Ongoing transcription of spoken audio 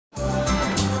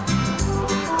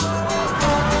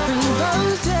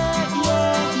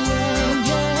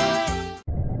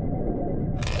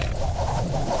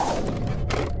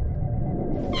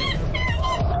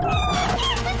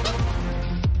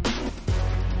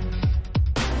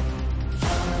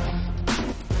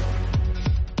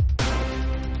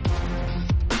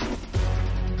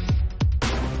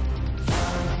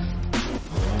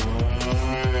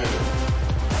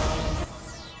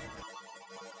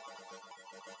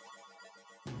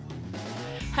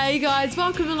Hey guys,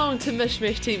 welcome along to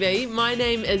MishMashTV. My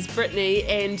name is Brittany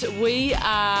and we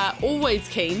are always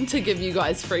keen to give you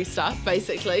guys free stuff,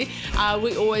 basically.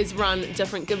 We always run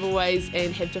different giveaways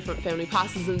and have different family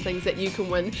passes and things that you can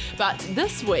win. But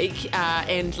this week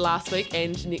and last week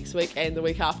and next week and the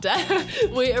week after,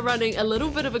 we are running a little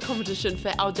bit of a competition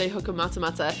for Aotearoa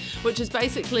Matamata, which is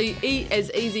basically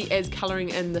as easy as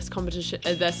colouring in this competition,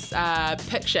 this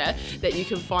picture that you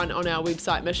can find on our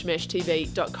website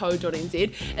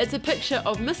mishmashtv.co.nz. It's a picture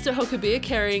of Mr. Huckabee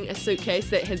carrying a suitcase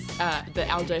that has the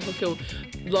Aotearoa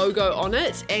logo on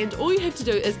it, and all you have to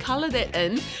do is colour that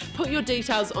in, put your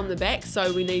details on the back,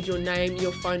 so we need your name,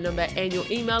 your phone number and your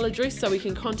email address so we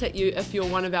can contact you if you're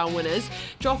one of our winners.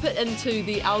 Drop it into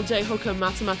the Aotearoa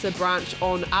Matamata branch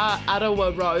on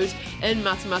Arawa Road in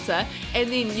Matamata,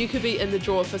 and then you could be in the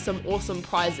draw for some awesome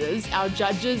prizes. Our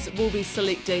judges will be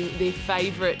selecting their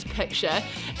favourite picture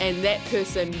and that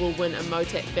person will win a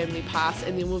Motat family pass.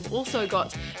 And then we've also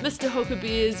got Mr.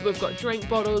 Huckabees, we've got drink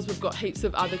bottles, we've got heaps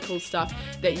of other cool stuff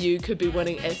that you could be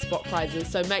winning as spot prizes.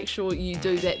 So make sure you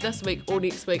do that this week or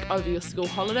next week over your school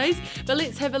holidays. But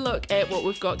let's have a look at what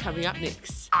we've got coming up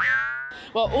next.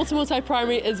 Well, Otumoetai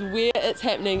Primary is where it's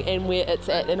happening and where it's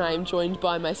at, and I am joined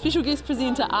by my special guest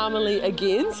presenter, Amelie,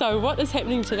 again. So what is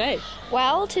happening today?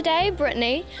 Well, today,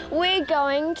 Brittany, we're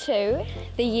going to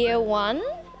the year one.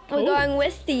 We're going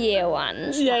with the year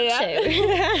ones, to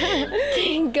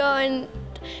go and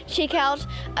check out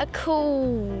a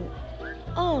cool...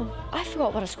 Oh, I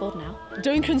forgot what it's called now.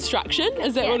 Doing construction?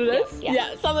 Is that what it is?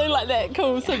 Yeah, something like that.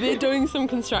 Cool. So they're doing some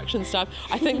construction stuff.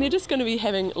 I think they're just going to be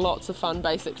having lots of fun,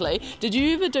 basically. Did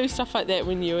you ever do stuff like that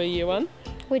when you were year one?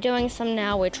 We're doing some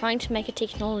now. We're trying to make a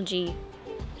technology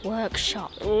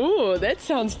workshop. Oh, that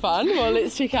sounds fun. Well,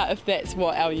 let's check out if that's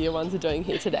what our year ones are doing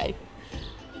here today.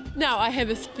 Now, I have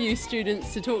a few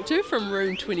students to talk to from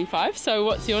room 25. So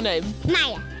what's your name?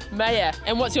 Maya. Maya.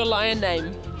 And what's your lion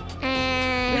name?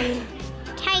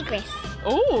 Tigress.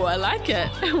 Oh, I like it.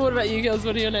 What about you girls?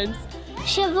 What are your names?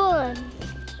 Siobhan.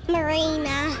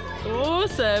 Marina.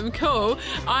 Awesome, cool.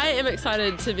 I am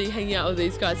excited to be hanging out with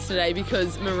these guys today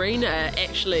because Marina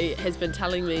actually has been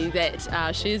telling me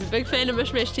that she is a big fan of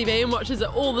MishMashTV and watches it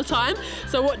all the time.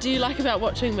 So what do you like about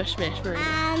watching Mishmash,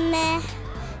 Marina?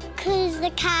 Because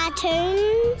the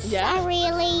cartoons are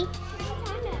really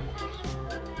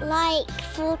like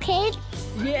for kids.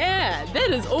 Yeah,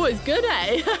 that is always good,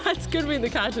 eh? It's good when the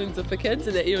cartoons are for kids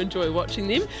and that you enjoy watching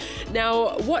them.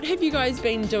 Now, what have you guys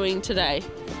been doing today?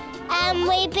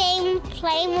 We've been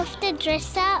playing with the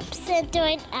dress-ups and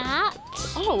doing art.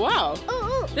 Oh, wow.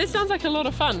 Ooh. That sounds like a lot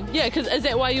of fun. Yeah, because is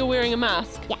that why you're wearing a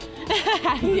mask? Yeah.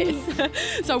 Yes.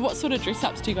 So what sort of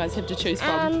dress-ups do you guys have to choose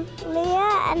from?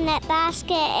 Leah and that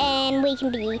basket, and we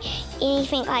can be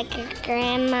anything like a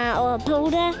grandma or a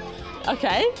builder.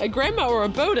 Okay, a grandma or a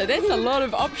builder, that's a lot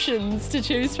of options to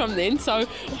choose from then. So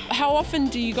how often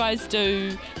do you guys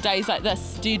do days like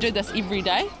this? Do you do this every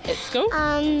day at school?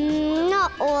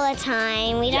 Not all the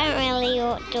time. We don't really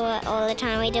do it all the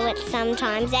time. We do it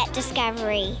sometimes at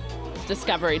Discovery.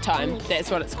 Discovery time, that's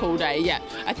what it's called, eh? Yeah.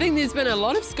 I think there's been a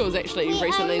lot of schools actually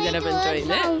recently that have been doing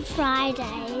that. On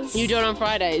Fridays. You do it on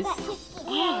Fridays?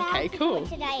 Oh, okay, cool.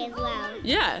 Today as well.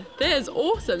 Yeah, that is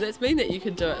awesome. That's mean that you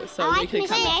could do it, so we could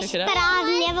come and pick it up. But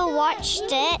I've never watched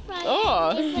it.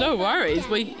 Oh, no worries.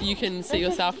 You can see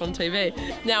yourself on TV.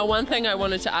 Now, one thing I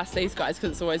wanted to ask these guys,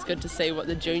 because it's always good to see what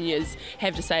the juniors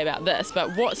have to say about this,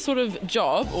 but what sort of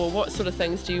job or what sort of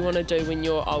things do you want to do when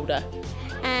you're older?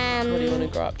 What do you want to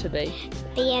grow up to be?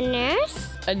 Be a nurse.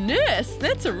 A nurse?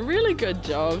 That's a really good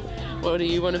job. What do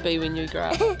you want to be when you grow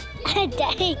up? A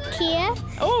daycare.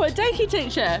 Oh, a daycare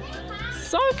teacher.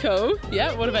 So cool.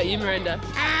 Yeah, what about you, Miranda?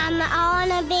 I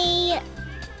wanna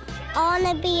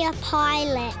be a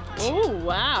pilot. Oh,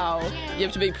 wow. You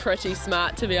have to be pretty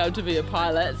smart to be able to be a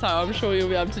pilot, so I'm sure you'll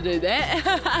be able to do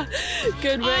that.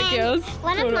 Good work, girls.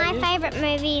 One of my favourite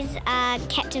movies,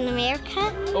 Captain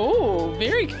America. Oh,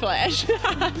 very Flash.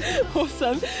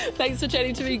 Awesome. Thanks for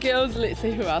chatting to me, girls. Let's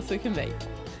see who else we can meet.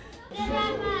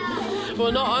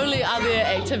 Well, not only are there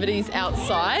activities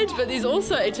outside, but there's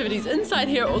also activities inside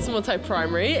here at Otumoetai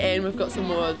Primary, and we've got some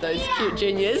more of those cute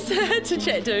juniors to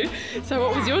chat to. So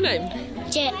what was your name?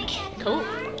 Jack. Cool.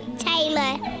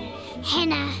 Taylor.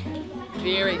 Hannah.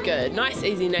 Very good. Nice,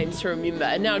 easy names to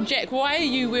remember. Now, Jack, why are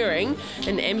you wearing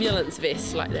an ambulance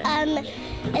vest like that?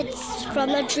 It's from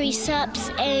the dress-ups,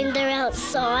 and they're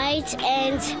outside,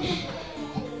 and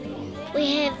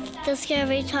we have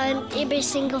Discovery time every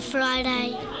single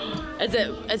Friday.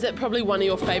 Is it probably one of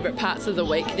your favourite parts of the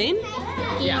week then?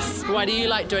 Yes. Yeah. Why do you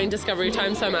like doing Discovery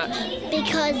Time so much?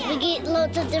 Because we get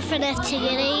lots of different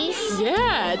activities.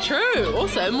 Yeah, Yeah, true.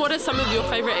 Awesome. What are some of your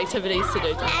favourite activities to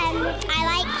do?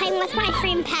 I like playing with my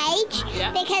friend Paige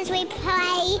because we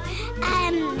play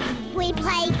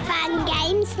fun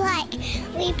games, like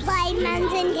we play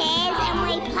mums and dads and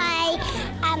we play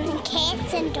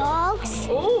cats and dogs.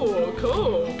 Oh,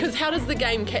 cool. Because how does the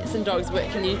game Cats and Dogs work?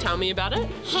 Can you tell me about it?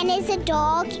 Hannah's a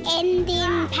dog and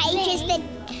then Paige is the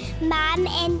mum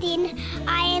and then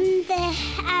I am the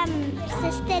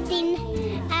sister, then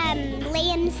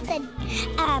Liam's the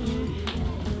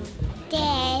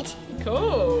dad.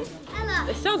 Cool.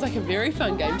 It sounds like a very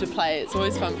fun game to play. It's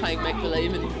always fun playing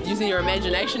make-believe and using your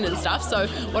imagination and stuff. So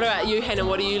what about you, Hannah?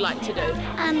 What do you like to do?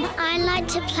 I like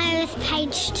to play with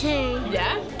Paige too.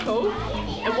 Yeah? Cool.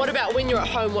 And what about when you're at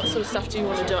home? What sort of stuff do you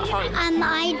want to do at home?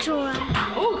 I draw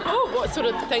Oh, cool. What sort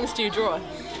of things do you draw?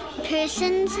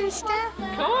 persons and stuff.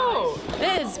 Cool.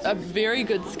 That is a very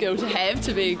good skill to have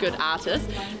to be a good artist.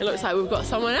 It looks like we've got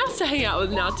someone else to hang out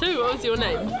with now too. What was your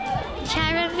name?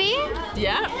 Charavir.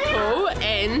 Yeah, cool.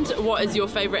 And what is your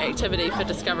favourite activity for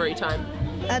Discovery Time?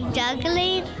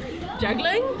 Juggling.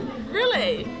 Juggling?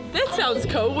 Really? That sounds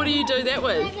cool. What do you do that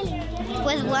with?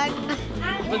 With one.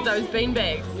 With those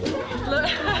beanbags. Look,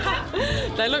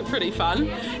 they look pretty fun.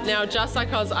 Now, just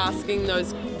like I was asking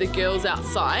the girls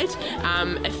outside,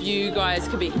 if you guys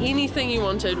could be anything you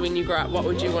wanted when you grow up, what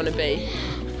would you want to be?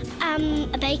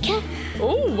 A baker.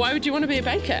 Oh, why would you want to be a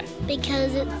baker?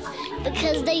 Because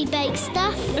they bake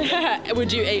stuff.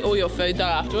 Would you eat all your food though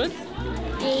afterwards?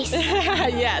 Yes.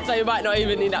 Yeah, so you might not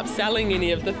even end up selling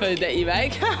any of the food that you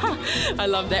make. I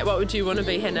love that. What would you want to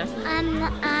be, Hannah?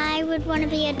 I would want to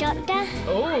be a doctor.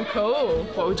 Oh, cool.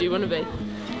 What would you want to be?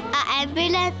 An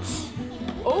ambulance.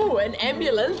 Oh, an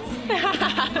ambulance.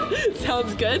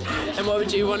 Sounds good. And what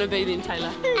would you want to be then,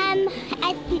 Taylor?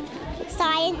 A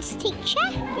science teacher.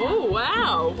 Oh,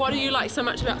 wow. What do you like so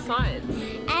much about science?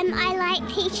 I like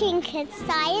teaching kids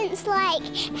science, like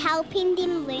helping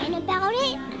them learn about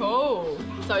it. Cool.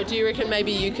 So do you reckon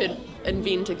maybe you could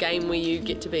invent a game where you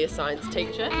get to be a science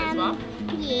teacher as well?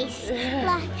 Yes.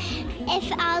 Like,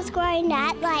 if I was grown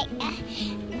up, like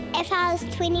if I was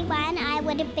 21, I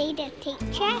would have been a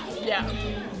teacher. Yeah,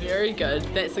 very good.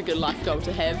 That's a good life goal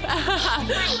to have.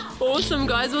 Awesome,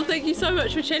 guys. Well, thank you so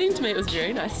much for chatting to me. It was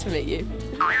very nice to meet you.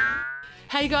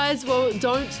 Hey guys, well,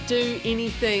 don't do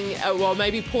anything, well,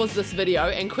 maybe pause this video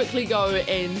and quickly go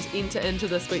and enter into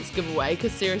this week's giveaway,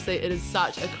 because seriously, it is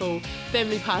such a cool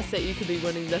family pass that you could be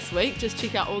winning this week. Just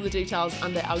check out all the details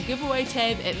under our giveaway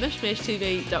tab at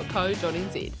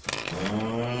mishmashtv.co.nz.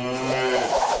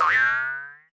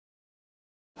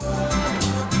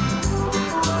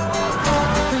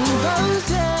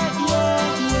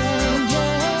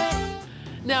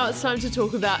 Now it's time to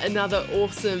talk about another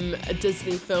awesome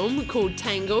Disney film called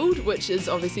Tangled, which is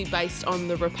obviously based on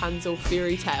the Rapunzel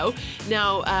fairy tale.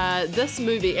 Now, this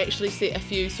movie actually set a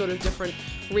few sort of different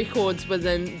records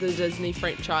within the Disney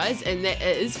franchise, and that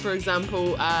is, for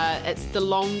example, it's the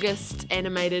longest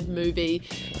animated movie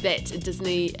that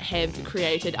Disney have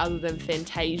created other than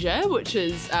Fantasia, which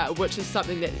is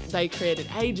something that they created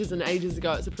ages and ages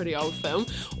ago. It's a pretty old film.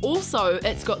 Also,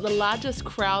 it's got the largest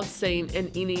crowd scene in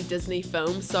any Disney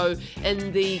film. So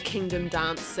in the Kingdom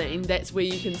dance scene, that's where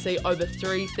you can see over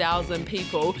 3,000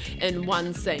 people in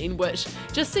one scene, which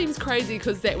just seems crazy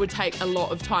because that would take a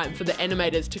lot of time for the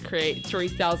animators to create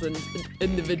 3,000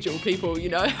 individual people, you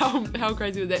know. How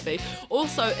crazy would that be?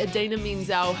 Also, Idina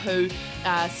Menzel, who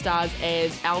stars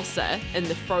as Elsa in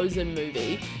the Frozen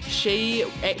movie, she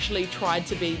actually tried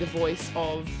to be the voice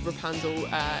of Rapunzel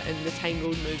in the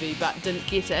Tangled movie but didn't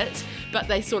get it, but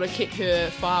they sort of kept her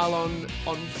file on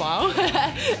file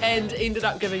and ended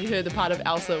up giving her the part of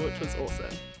Elsa, which was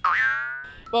awesome.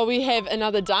 Well, we have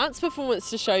another dance performance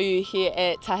to show you here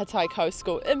at Tahatai Coast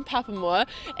School in Papamoa,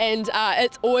 and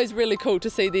it's always really cool to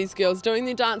see these girls doing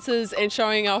their dances and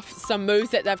showing off some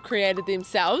moves that they've created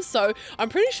themselves. So I'm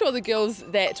pretty sure the girls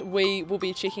that we will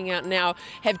be checking out now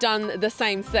have done the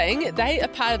same thing. They are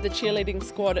part of the cheerleading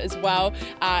squad as well,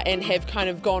 and have kind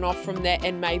of gone off from that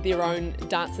and made their own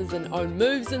dances and own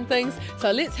moves and things.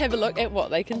 So let's have a look at what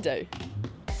they can do.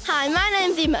 Hi, my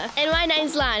name's Emma. And my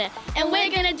name's Lana. And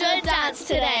we're going to do a dance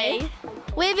today.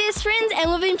 We're best friends and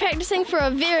we've been practicing for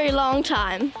a very long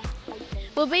time.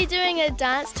 We'll be doing a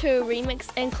dance to a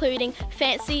remix including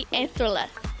Fancy and Thriller.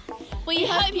 We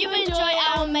hope you enjoy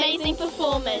our amazing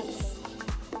performance.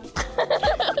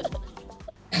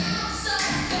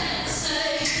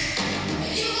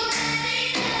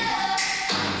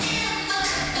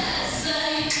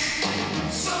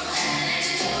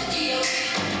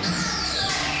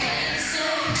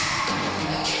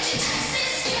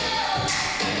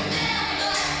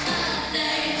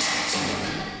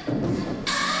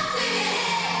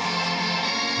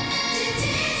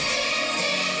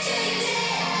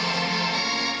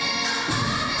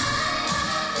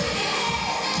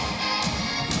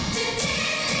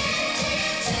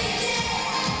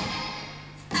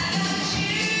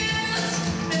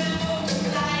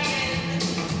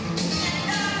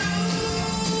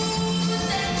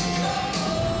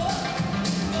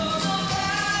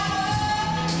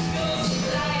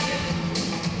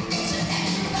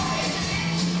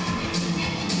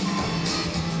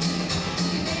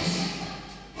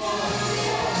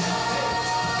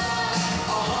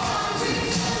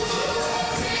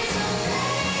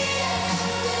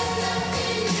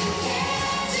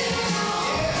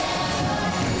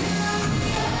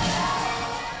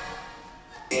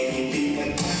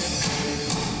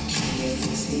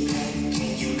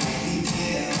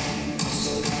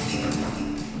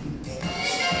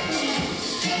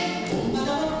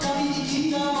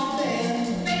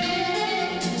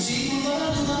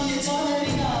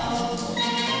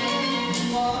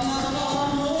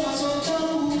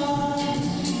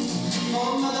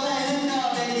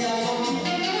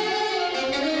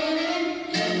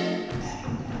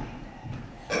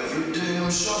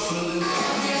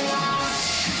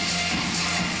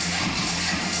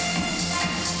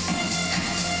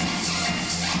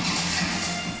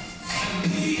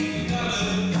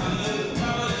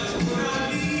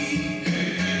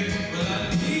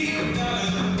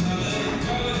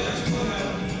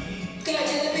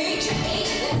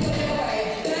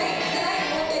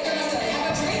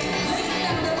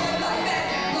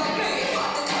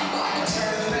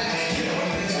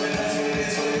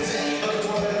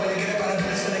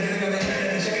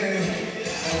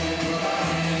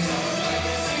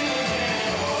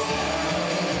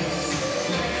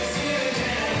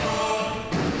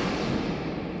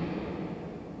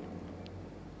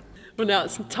 Well, now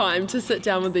it's time to sit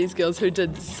down with these girls who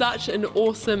did such an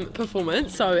awesome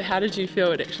performance. So how did you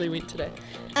feel it actually went today?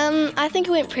 I think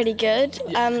it went pretty good.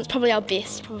 It's probably our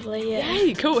best, yeah.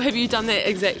 Hey, cool. Have you done that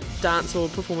exact dance or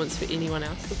performance for anyone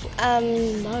else before?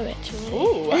 No, actually.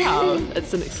 Oh, wow.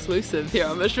 It's an exclusive here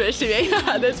on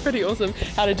MishMashTV. That's pretty awesome.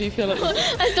 How did you feel it went?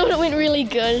 I thought it went really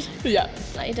good. Yeah.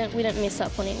 Like, we don't mess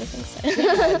up on anything,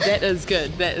 so. That is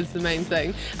good. That is the main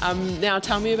thing. Now,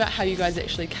 tell me about how you guys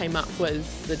actually came up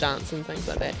with the dance and things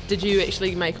like that. Did you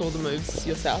actually make all the moves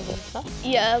yourself and stuff?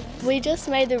 Yeah, we just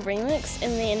made the remix,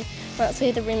 and then once we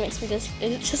had the remix,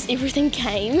 everything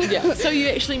came. Yeah. So you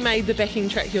actually made the backing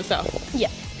track yourself? Yeah.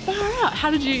 Far out.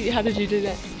 How did you do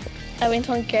that? I went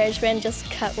on GarageBand and just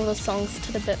cut all the songs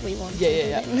to the bit we wanted.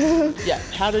 Yeah. Yeah.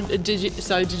 How did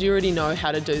you already know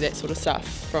how to do that sort of stuff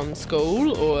from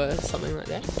school or something like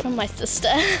that? From my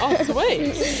sister. Oh,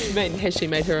 sweet. Has she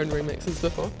made her own remixes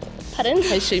before? Pardon?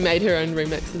 Has she made her own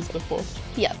remixes before?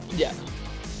 Yep. Yeah.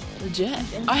 Legit.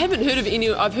 I haven't heard of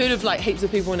any. I've heard of like heaps of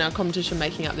people in our competition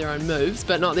making up their own moves,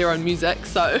 but not their own music.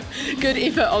 So good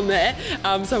effort on that.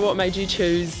 So what made you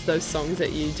choose those songs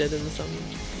that you did in the song?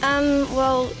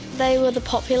 Well, they were the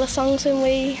popular songs when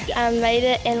we made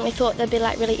it, and we thought they'd be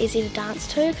like really easy to dance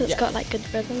to because it's got like good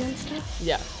rhythm and stuff.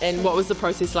 Yeah. And what was the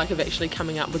process like of actually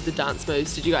coming up with the dance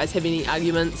moves? Did you guys have any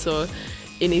arguments or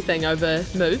anything over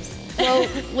moves? Well,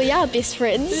 we are best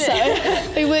friends,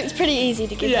 so we worked pretty easy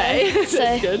together. Yeah, that's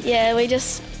so good. Yeah,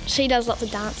 she does lots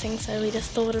of dancing, so we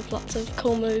just thought of lots of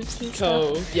cool moves and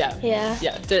Cool. stuff. Yeah. Yeah.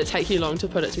 Yeah. Did it take you long to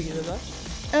put it together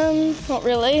though? Not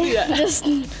really. Yeah. Just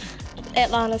at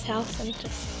Lana's house and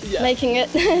just making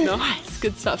it. Nice,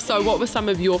 good stuff. So what were some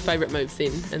of your favourite moves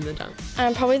then in the dance?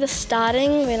 Probably the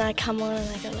starting when I come on and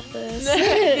I go like this.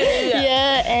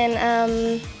 Yeah.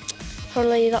 And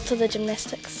probably lots of the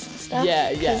gymnastics stuff.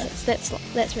 Yeah.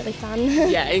 That's really fun.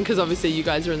 Yeah, and because obviously you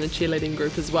guys are in the cheerleading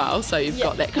group as well, so you've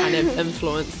got that kind of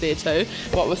influence there too.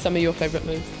 What were some of your favourite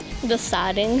moves? The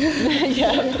starting.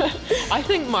 Yeah. I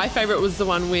think my favourite was the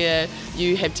one where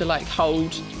you had to like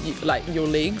hold like your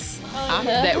legs up.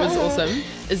 That was awesome.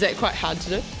 Is that quite hard to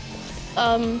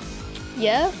do?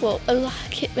 Yeah, well,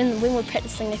 when we were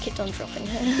practicing, I kept on dropping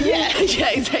her. Yeah,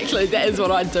 exactly. That is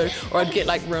what I'd do. Or I'd get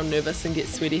like real nervous and get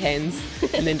sweaty hands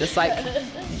and then just like,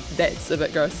 that's a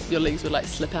bit gross. Your legs would like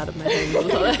slip out of my hands or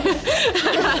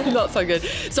something. Not so good.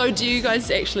 So do you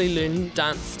guys actually learn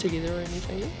dance together or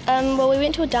anything? Well, we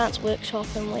went to a dance workshop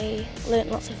and we learnt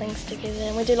lots of things together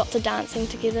and we do lots of dancing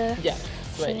together. Yeah.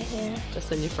 Sweet. So, yeah.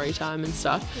 Just in your free time and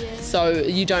stuff. Yeah. So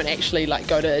you don't actually like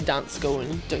go to a dance school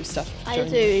and do stuff? I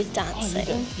do dancing.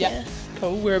 Oh, yeah.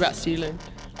 Cool. Whereabouts do you learn?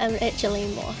 At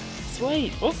Gilliamore.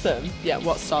 Sweet. Awesome. Yeah.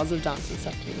 What styles of dance and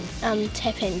stuff do you learn?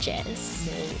 Tap and jazz.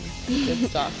 Good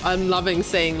stuff. I'm loving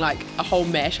seeing like a whole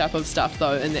mashup of stuff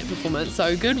though in that performance.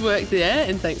 So good work there,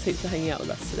 and thanks heaps for hanging out with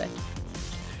us today.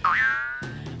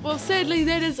 Well, sadly,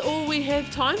 that is all we have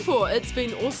time for. It's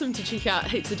been awesome to check out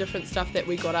heaps of different stuff that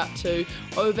we got up to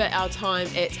over our time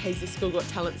at Hazey School Got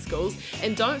Talent Schools.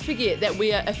 And don't forget that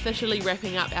we are officially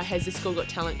wrapping up our Hazey School Got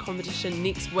Talent competition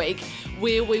next week,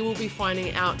 where we will be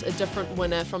finding out a different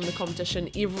winner from the competition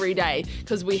every day,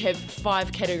 because we have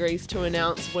 5 categories to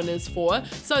announce winners for.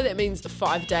 So that means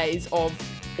 5 days of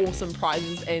awesome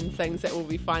prizes and things that we'll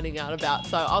be finding out about.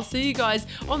 So I'll see you guys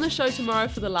on the show tomorrow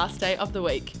for the last day of the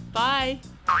week. Bye.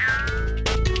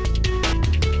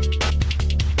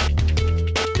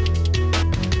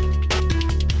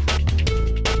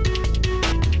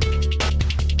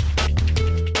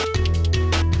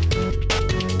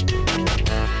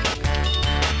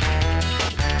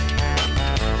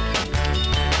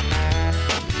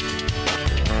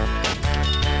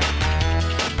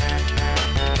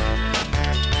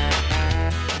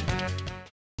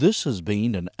 This has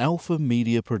been an Alpha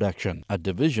Media production, a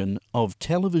division of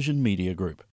Television Media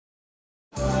Group.